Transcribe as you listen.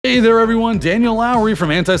Hey there everyone, Daniel Lowrie from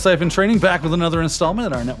Antisyphon Training back with another installment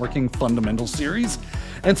in our Networking Fundamentals series.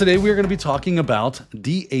 And today we are going to be talking about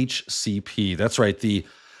DHCP. That's right, the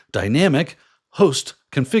Dynamic Host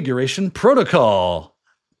Configuration Protocol.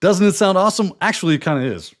 Doesn't it sound awesome? Actually, it kind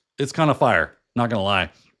of is. It's kind of fire, not going to lie.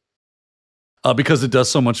 Because it does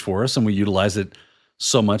so much for us and we utilize it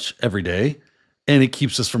so much every day. And it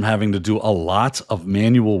keeps us from having to do a lot of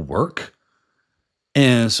manual work.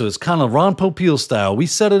 And so it's kind of Ron Popeil style. We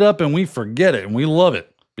set it up and we forget it and we love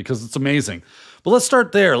it because it's amazing. But let's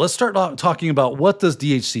start there. Let's start talking about what does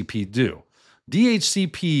DHCP do.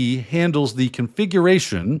 DHCP handles the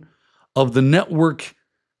configuration of the network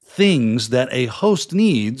things that a host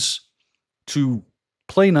needs to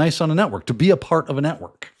play nice on a network, to be a part of a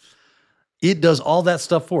network. It does all that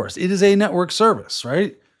stuff for us. It is a network service,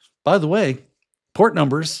 right? By the way, port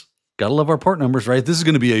numbers, gotta love our port numbers, right? This is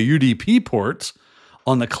going to be a UDP port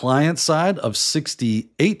on the client side of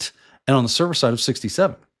 68 and on the server side of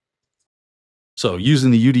 67. So using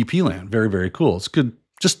the UDP LAN, very, very cool. It's good,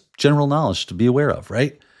 just general knowledge to be aware of,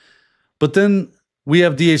 right? But then we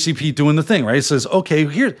have DHCP doing the thing, right? It says, okay,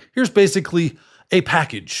 here's basically a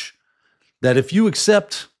package that if you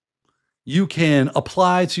accept, you can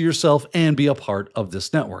apply to yourself and be a part of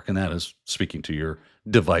this network. And that is speaking to your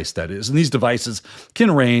device, that is. And these devices can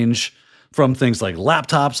range from things like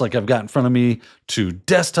laptops, like I've got in front of me, to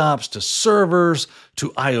desktops, to servers,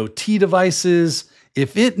 to IoT devices.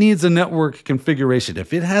 If it needs a network configuration,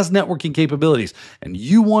 if it has networking capabilities, and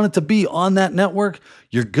you want it to be on that network,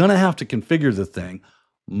 you're going to have to configure the thing.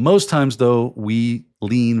 Most times, though, we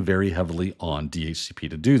lean very heavily on DHCP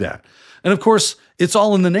to do that. And of course, it's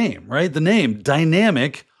all in the name, right? The name,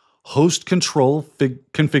 Dynamic Host Control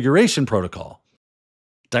Configuration Protocol.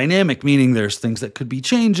 Dynamic meaning there's things that could be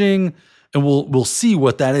changing, and we'll see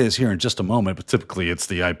what that is here in just a moment, but typically it's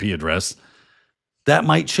the IP address. That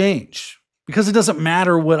might change because it doesn't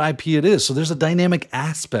matter what IP it is. So there's a dynamic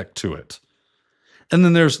aspect to it. And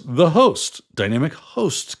then there's the host, Dynamic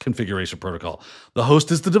Host Configuration Protocol. The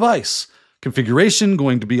host is the device. Configuration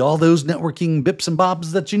going to be all those networking bips and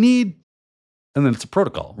bobs that you need. And then it's a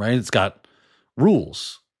protocol, right? It's got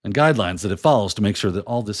rules and guidelines that it follows to make sure that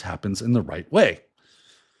all this happens in the right way.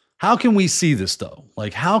 How can we see this though?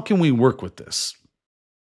 Like, how can we work with this?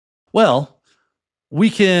 Well,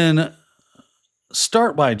 we can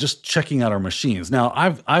start by just checking out our machines. Now,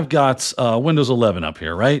 I've got Windows 11 up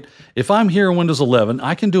here, right? If I'm here in Windows 11,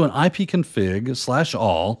 I can do an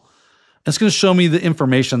ipconfig/all. It's going to show me the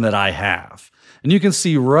information that I have. And you can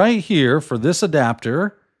see right here for this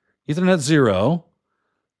adapter, Ethernet 0,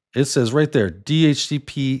 it says right there,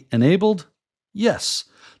 DHCP enabled. Yes.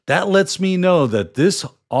 That lets me know that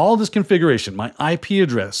all this configuration, my IP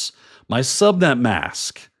address, my subnet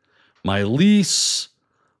mask, my lease,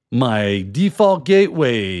 my default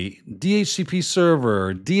gateway, DHCP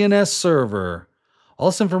server, DNS server, all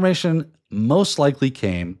this information most likely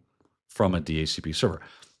came from a DHCP server.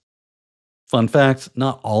 Fun fact,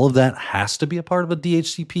 not all of that has to be a part of a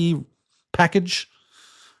DHCP package,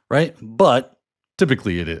 right? But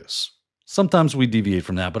typically it is. Sometimes we deviate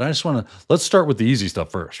from that, but let's start with the easy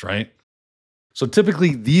stuff first, right? So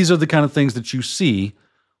typically these are the kind of things that you see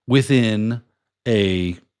within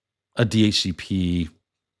a DHCP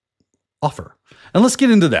offer. And let's get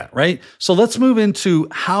into that, right? So let's move into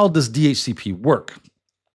how does DHCP work?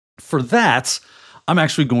 For that, I'm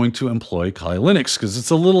actually going to employ Kali Linux because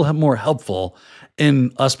it's a little more helpful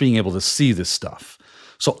in us being able to see this stuff.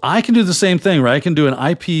 So I can do the same thing, right? I can do an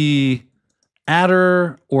IP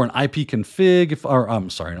adder or an IP config, or an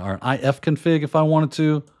IF config if I wanted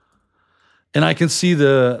to. And I can see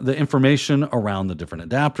the information around the different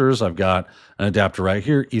adapters. I've got an adapter right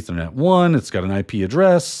here, Ethernet 1. It's got an IP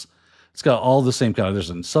address. It's got all the same kind of,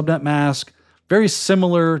 there's a subnet mask, very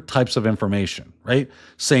similar types of information, right?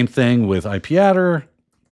 Same thing with IP adder.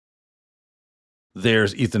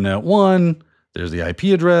 There's Ethernet 1. There's the IP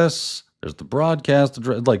address. There's the broadcast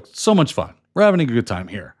address. Like, so much fun. We're having a good time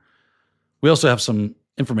here. We also have some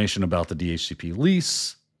information about the DHCP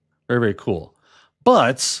lease. Very, very cool.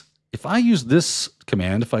 But if I use this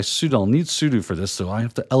command, if I sudo, I'll need sudo for this, so I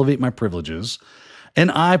have to elevate my privileges, and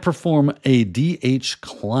I perform a DH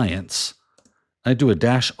client, I do a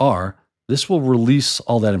 -R, this will release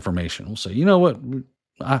all that information. We'll say, you know what,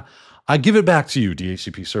 I give it back to you,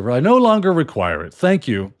 DHCP server. I no longer require it. Thank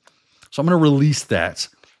you. So I'm going to release that.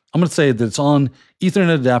 I'm going to say that it's on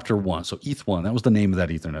Ethernet adapter 1. So ETH1, that was the name of that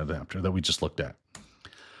Ethernet adapter that we just looked at.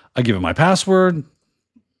 I give it my password.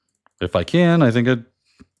 If I can, I think I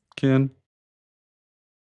can.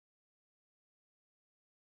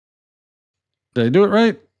 Did I do it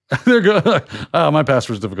right? There you go. My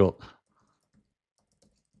password's difficult.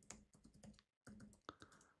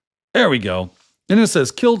 There we go. And it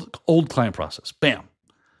says killed old client process. Bam.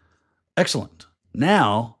 Excellent.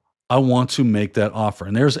 Now I want to make that offer.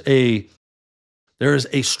 And there is a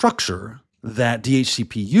structure that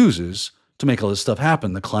DHCP uses to make all this stuff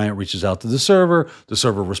happen. The client reaches out to the server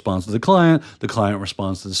responds to the client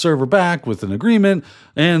responds to the server back with an agreement,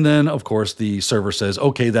 and then, of course, the server says,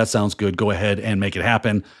 okay, that sounds good, go ahead and make it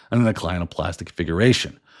happen, and then the client applies the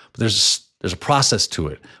configuration. But there's a process to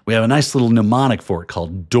it. We have a nice little mnemonic for it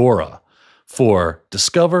called DORA, for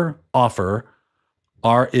discover, offer,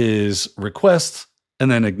 R is request, and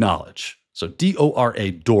then acknowledge. So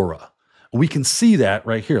DORA, DORA. We can see that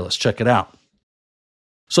right here. Let's check it out.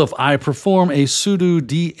 So if I perform a sudo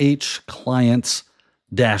dh client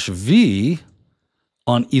 -v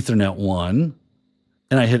on Ethernet 1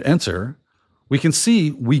 and I hit enter, we can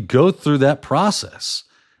see we go through that process,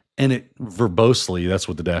 and it verbosely, that's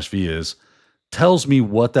what the -v is, tells me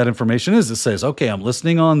what that information is. It says, okay, I'm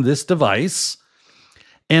listening on this device,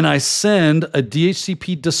 and I send a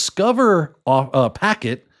DHCP discover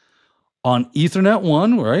packet on Ethernet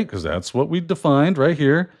 1, right? Because that's what we defined right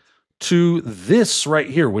here, to this right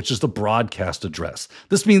here, which is the broadcast address.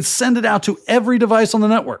 This means send it out to every device on the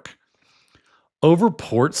network over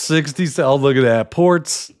port 67. Oh, look at that.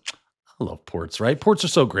 Ports. I love ports, right? Ports are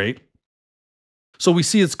so great. So we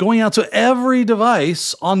see it's going out to every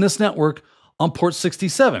device on this network on port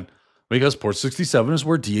 67, because port 67 is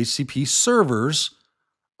where DHCP servers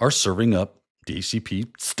are serving up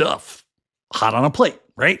DHCP stuff hot on a plate,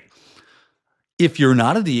 right? If you're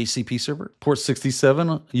not a DHCP server, port 67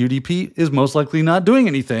 UDP is most likely not doing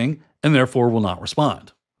anything and therefore will not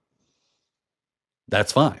respond.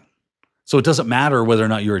 That's fine. So it doesn't matter whether or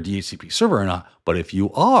not you're a DHCP server or not, but if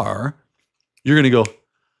you are, you're going to go,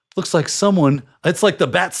 looks like someone, it's like the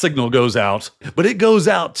bat signal goes out, but it goes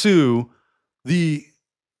out to the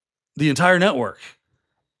entire network.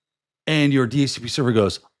 And your DHCP server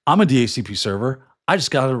goes, I'm a DHCP server. I just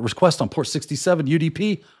got a request on port 67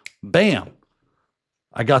 UDP. Bam.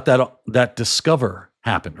 I got that discover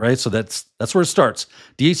happened, right? So that's where it starts.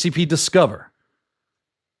 DHCP discover.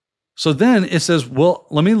 So then it says, well,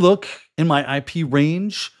 let me look in my IP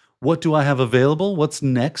range. What do I have available? What's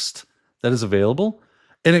next that is available?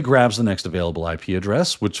 And it grabs the next available IP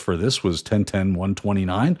address, which for this was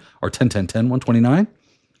 10.10.129 or 10.10.10.129. And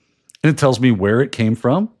it tells me where it came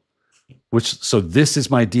from, so this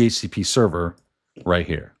is my DHCP server right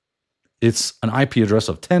here. It's an IP address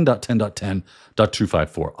of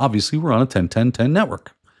 10.10.10.254. Obviously, we're on a 10.10.10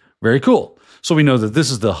 network. Very cool. So we know that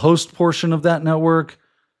this is the host portion of that network.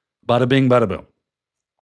 Bada bing, bada boom.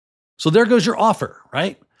 So there goes your offer,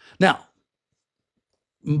 right? Now,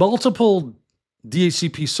 multiple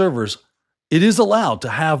DHCP servers, it is allowed to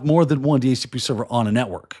have more than one DHCP server on a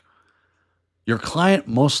network. Your client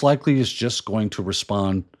most likely is just going to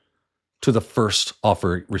respond to the first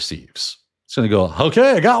offer it receives. It's going to go,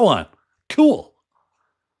 okay, I got one. Cool.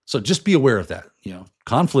 So just be aware of that.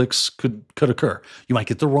 Conflicts could occur. You might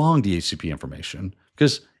get the wrong DHCP information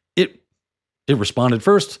because it responded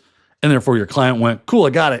first, and therefore your client went, cool,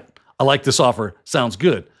 I got it. I like this offer. Sounds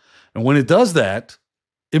good. And when it does that,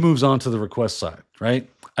 it moves on to the request side, right?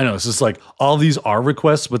 I know this is like all these are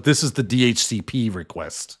requests, but this is the DHCP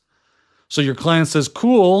request. So your client says,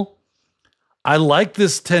 cool, I like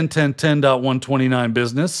this 10.10.10.129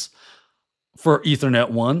 business for Ethernet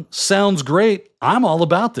 1. Sounds great. I'm all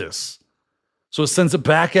about this. So it sends it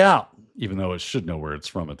back out, even though it should know where it's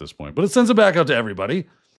from at this point, but it sends it back out to everybody.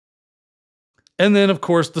 And then, of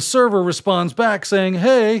course, the server responds back saying,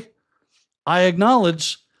 hey, I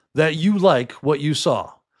acknowledge that you like what you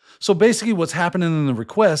saw. So basically what's happening in the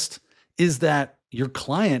request is that your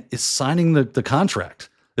client is signing the contract.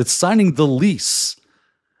 It's signing the lease.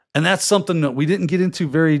 And that's something that we didn't get into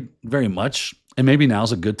very, very much. And maybe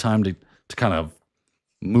now's a good time to kind of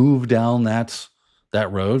move down that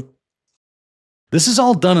road. This is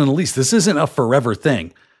all done in a lease. This isn't a forever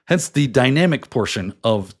thing. Hence the dynamic portion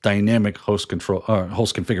of dynamic host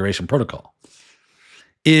configuration protocol.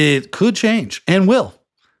 It could change and will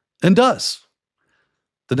and does.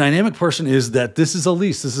 The dynamic portion is that this is a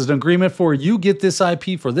lease. This is an agreement for you get this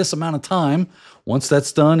IP for this amount of time. Once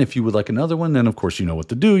that's done, if you would like another one, then of course you know what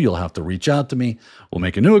to do. You'll have to reach out to me. We'll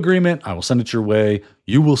make a new agreement. I will send it your way.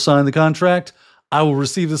 You will sign the contract. I will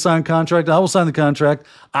receive the signed contract. I will sign the contract.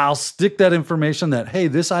 I'll stick that information that, hey,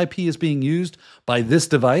 this IP is being used by this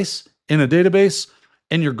device in a database,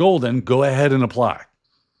 and you're golden. Go ahead and apply.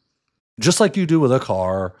 Just like you do with a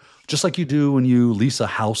car, just like you do when you lease a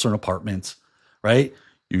house or an apartment, right?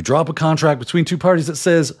 You drop a contract between two parties that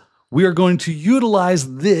says, we are going to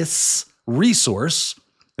utilize this resource.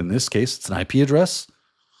 In this case, it's an IP address.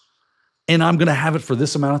 and I'm going to have it for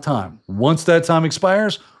this amount of time. Once that time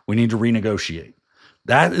expires, we need to renegotiate.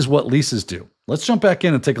 That is what leases do. Let's jump back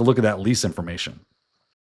in and take a look at that lease information.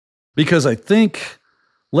 Because I think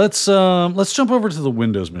let's jump over to the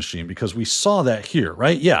Windows machine because we saw that here,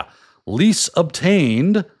 right? Yeah. Lease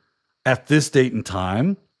obtained at this date and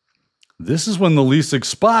time. This is when the lease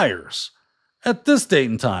expires at this date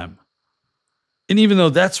and time. And even though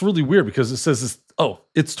that's really weird because it says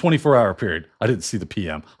it's 24-hour period. I didn't see the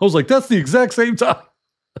PM. I was like, that's the exact same time.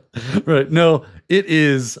 Right. No, it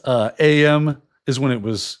is AM is when it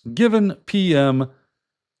was given. PM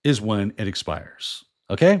is when it expires.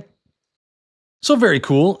 Okay. So very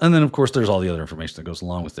cool. And then, of course, there's all the other information that goes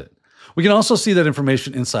along with it. We can also see that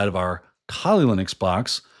information inside of our Kali Linux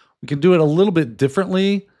box. We can do it a little bit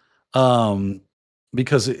differently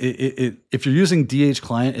because if you're using DH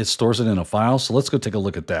client, it stores it in a file. So let's go take a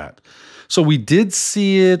look at that. So we did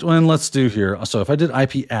see it when, let's do here. So if I did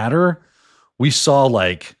IP adder, we saw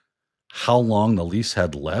like how long the lease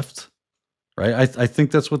had left, right? I think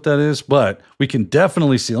that's what that is, but we can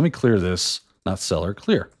definitely see, let me clear this, not seller,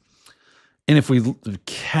 clear. And if we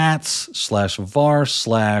cats/var/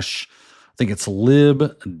 I think it's lib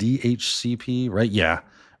DHCP, right? Yeah.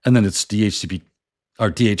 And then it's DHCP or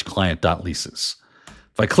dhclient.leases.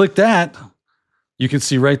 If I click that, you can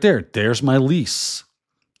see right there, there's my lease.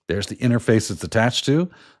 There's the interface it's attached to.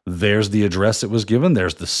 There's the address it was given.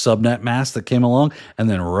 There's the subnet mask that came along. And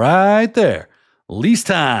then right there, lease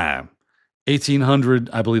time, 1800,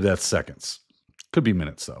 I believe that's seconds. Could be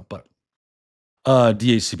minutes though, but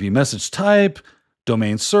DHCP message type,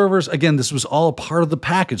 domain servers. Again, this was all a part of the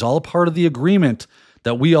package, all a part of the agreement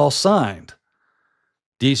that we all signed.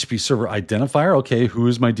 DHCP server identifier. Okay, who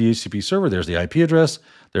is my DHCP server? There's the IP address.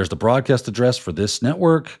 There's the broadcast address for this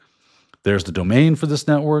network. There's the domain for this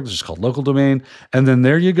network. It's just called local domain. And then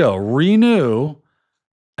there you go. Renew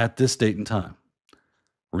at this date and time.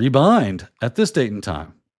 Rebind at this date and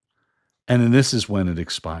time. And then this is when it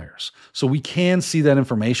expires. So we can see that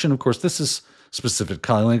information. Of course, this is specific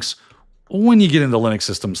Kali Linux. When you get into Linux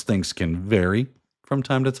systems, things can vary from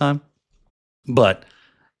time to time. But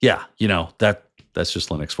yeah, that's just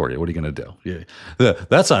Linux for you. What are you going to do? Yeah,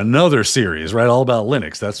 that's another series, right? All about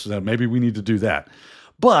Linux. That's maybe we need to do that.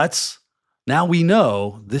 But now we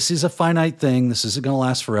know this is a finite thing. This isn't going to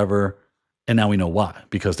last forever. And now we know why,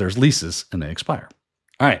 because there's leases and they expire.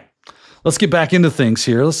 All right, let's get back into things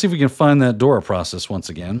here. Let's see if we can find that DORA process once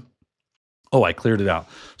again. Oh, I cleared it out.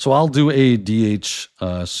 So I'll do a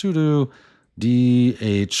sudo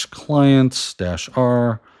dh client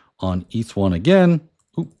 -r on eth1 again.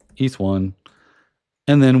 eth1.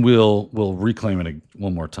 And then we'll reclaim it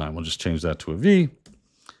one more time. We'll just change that to a V.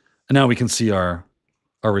 And now we can see our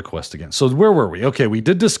request again. So where were we? Okay, we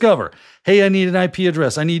did discover, hey, I need an IP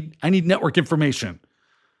address. I need network information.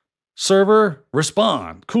 Server,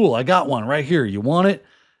 respond. Cool, I got one right here. You want it?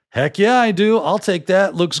 Heck yeah, I do. I'll take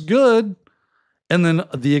that. Looks good. And then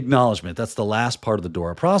the acknowledgement. That's the last part of the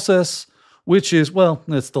DORA process, which is, well,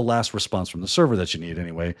 it's the last response from the server that you need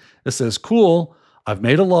anyway. It says, cool, I've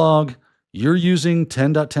made a log. You're using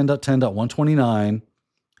 10.10.10.129, and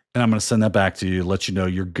I'm going to send that back to you, let you know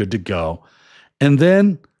you're good to go. And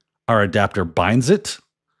then our adapter binds it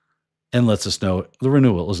and lets us know the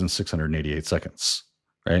renewal is in 688 seconds,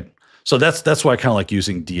 right? So that's why I kind of like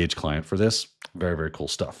using DH client for this. Very, very cool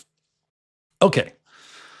stuff. Okay.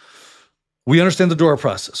 We understand the DORA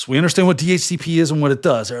process. We understand what DHCP is and what it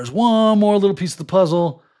does. There's one more little piece of the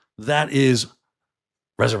puzzle. That is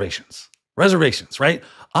reservations. Reservations, right?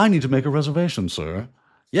 I need to make a reservation, sir.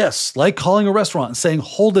 Yes, like calling a restaurant and saying,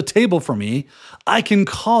 hold a table for me. I can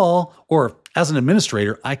call, or as an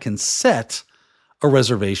administrator, I can set a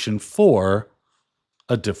reservation for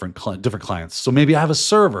a different clients. So maybe I have a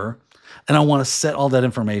server and I want to set all that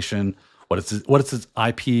information. What is its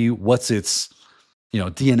IP? What's its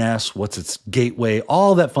DNS? What's its gateway?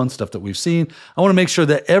 All that fun stuff that we've seen. I want to make sure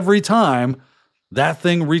that every time that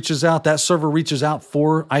thing reaches out, that server reaches out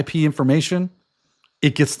for IP information,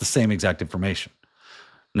 it gets the same exact information.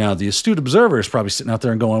 Now, the astute observer is probably sitting out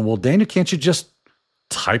there and going, well, Daniel, can't you just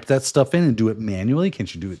type that stuff in and do it manually?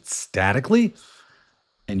 Can't you do it statically?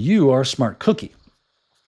 And you are a smart cookie.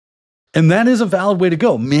 And that is a valid way to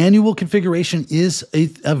go. Manual configuration is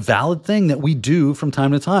a valid thing that we do from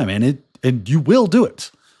time to time, and you will do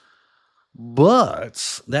it.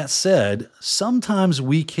 But that said, sometimes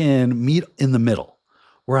we can meet in the middle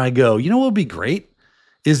where I go, what would be great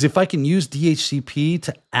is if I can use DHCP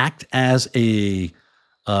to act as a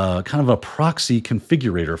kind of a proxy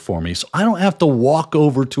configurator for me. So I don't have to walk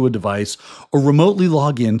over to a device or remotely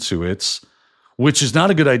log into it, which is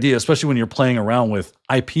not a good idea, especially when you're playing around with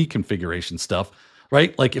IP configuration stuff.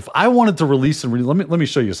 right? Like if I wanted to release and let me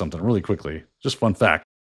show you something really quickly. Just fun fact.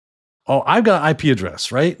 Oh, I've got IP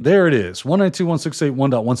address, right? There it is,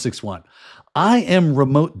 192.168.1.161. I am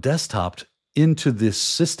remote desktoped into this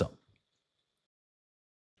system.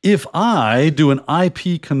 If I do an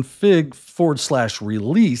IP config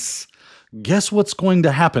 /release, guess what's going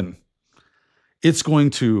to happen? It's going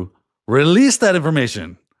to release that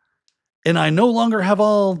information. And I no longer have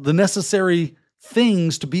all the necessary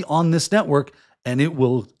things to be on this network, and it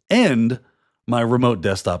will end my remote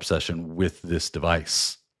desktop session with this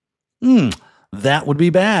device. That would be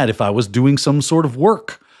bad if I was doing some sort of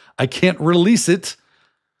work. I can't release it.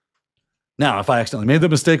 Now, if I accidentally made the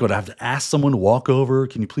mistake, I would have to ask someone to walk over.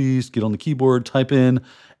 Can you please get on the keyboard, type in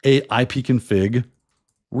a ipconfig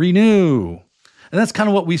renew? And that's kind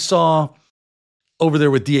of what we saw over there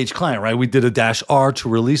with DH client, right? We did a -R to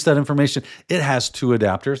release that information. It has 2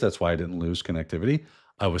 adapters. That's why I didn't lose connectivity.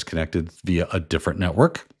 I was connected via a different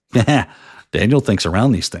network. Daniel thinks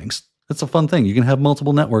around these things. That's a fun thing. You can have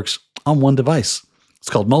multiple networks on one device. It's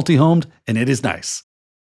called multi-homed, and it is nice.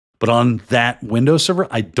 But on that Windows server,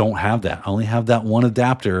 I don't have that. I only have that one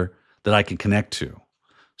adapter that I can connect to.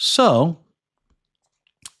 So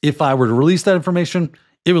if I were to release that information,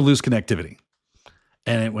 it would lose connectivity.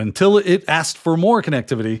 And until it asked for more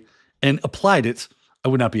connectivity and applied it, I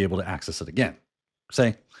would not be able to access it again.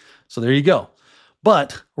 So there you go.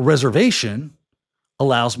 But reservation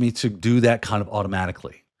allows me to do that kind of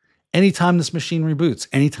automatically. Anytime this machine reboots,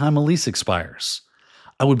 anytime a lease expires,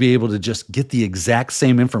 I would be able to just get the exact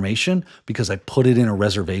same information because I put it in a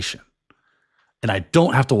reservation. And I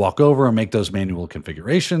don't have to walk over and make those manual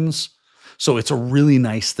configurations. So it's a really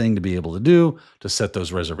nice thing to be able to do to set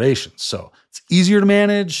those reservations. So it's easier to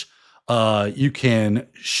manage. You can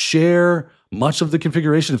share much of the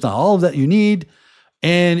configuration, if not all of that you need,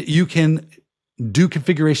 and you can do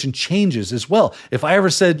configuration changes as well. If I ever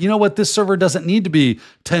said, you know what, this server doesn't need to be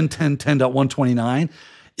 10.10.10.129,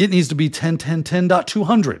 it needs to be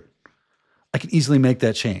 10.10.10.200. I can easily make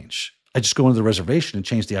that change. I just go into the reservation and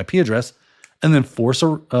change the IP address and then force a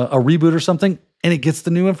reboot or something, and it gets the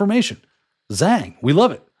new information. Zang, we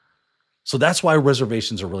love it. So that's why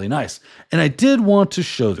reservations are really nice. And I did want to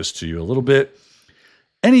show this to you a little bit.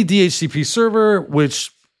 Any DHCP server,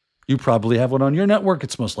 which you probably have one on your network,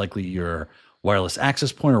 it's most likely your wireless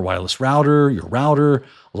access point or wireless router, your router.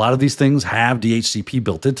 A lot of these things have DHCP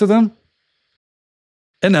built into them.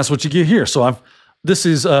 And that's what you get here. So this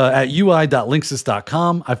is at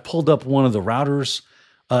ui.linksys.com. I've pulled up one of the routers.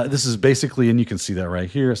 This is basically, and you can see that right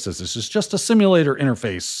here. It says this is just a simulator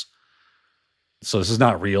interface. So this is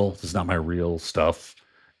not real. This is not my real stuff.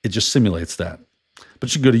 It just simulates that.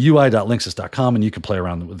 But you can go to ui.linksys.com and you can play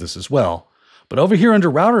around with this as well. But over here under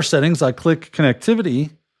router settings, I click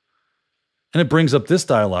connectivity and it brings up this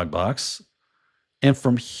dialog box. And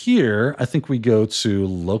from here, I think we go to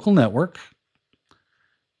local network.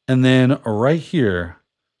 And then right here,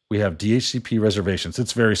 we have DHCP reservations.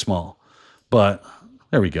 It's very small, but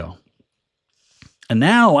there we go. And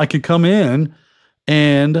now I can come in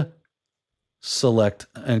and select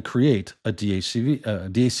and create a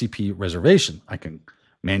DHCP reservation. I can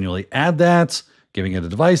manually add that, giving it a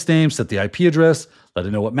device name, set the IP address, let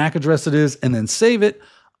it know what MAC address it is, and then save it.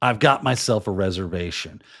 I've got myself a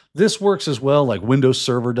reservation. This works as well, like Windows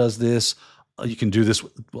Server does this. You can do this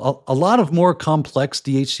with a lot of more complex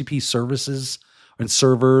DHCP services and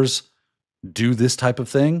servers do this type of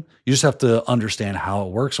thing. You just have to understand how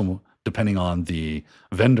it works, and depending on the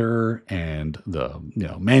vendor and the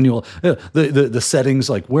manual, the settings,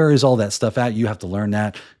 like where is all that stuff at? You have to learn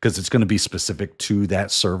that because it's going to be specific to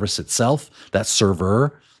that service itself, that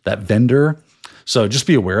server, that vendor. So just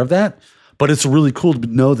be aware of that. But it's really cool to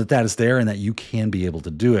know that that is there and that you can be able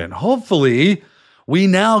to do it. And hopefully we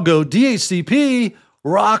now go DHCP,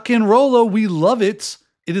 rock and rollo. We love it.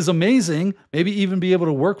 It is amazing. Maybe even be able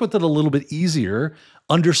to work with it a little bit easier,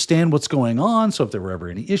 understand what's going on. So if there were ever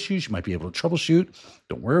any issues, you might be able to troubleshoot.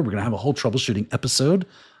 Don't worry, we're going to have a whole troubleshooting episode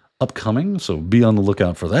upcoming. So be on the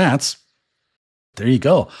lookout for that. There you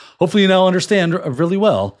go. Hopefully you now understand really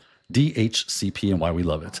well DHCP and why we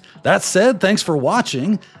love it. That said, thanks for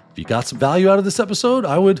watching. If you got some value out of this episode,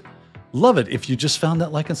 I would love it if you just found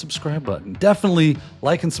that like and subscribe button. Definitely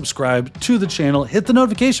like and subscribe to the channel. Hit the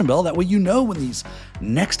notification bell. That way you know when these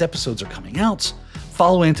next episodes are coming out.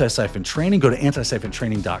 Follow Antisyphon Training. Go to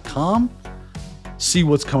antisyphontraining.com. See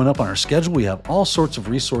what's coming up on our schedule. We have all sorts of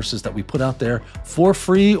resources that we put out there for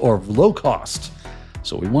free or low cost.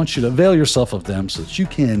 So we want you to avail yourself of them so that you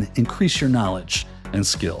can increase your knowledge and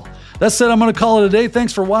skill. That said, I'm going to call it a day.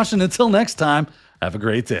 Thanks for watching. Until next time, have a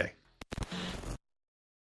great day.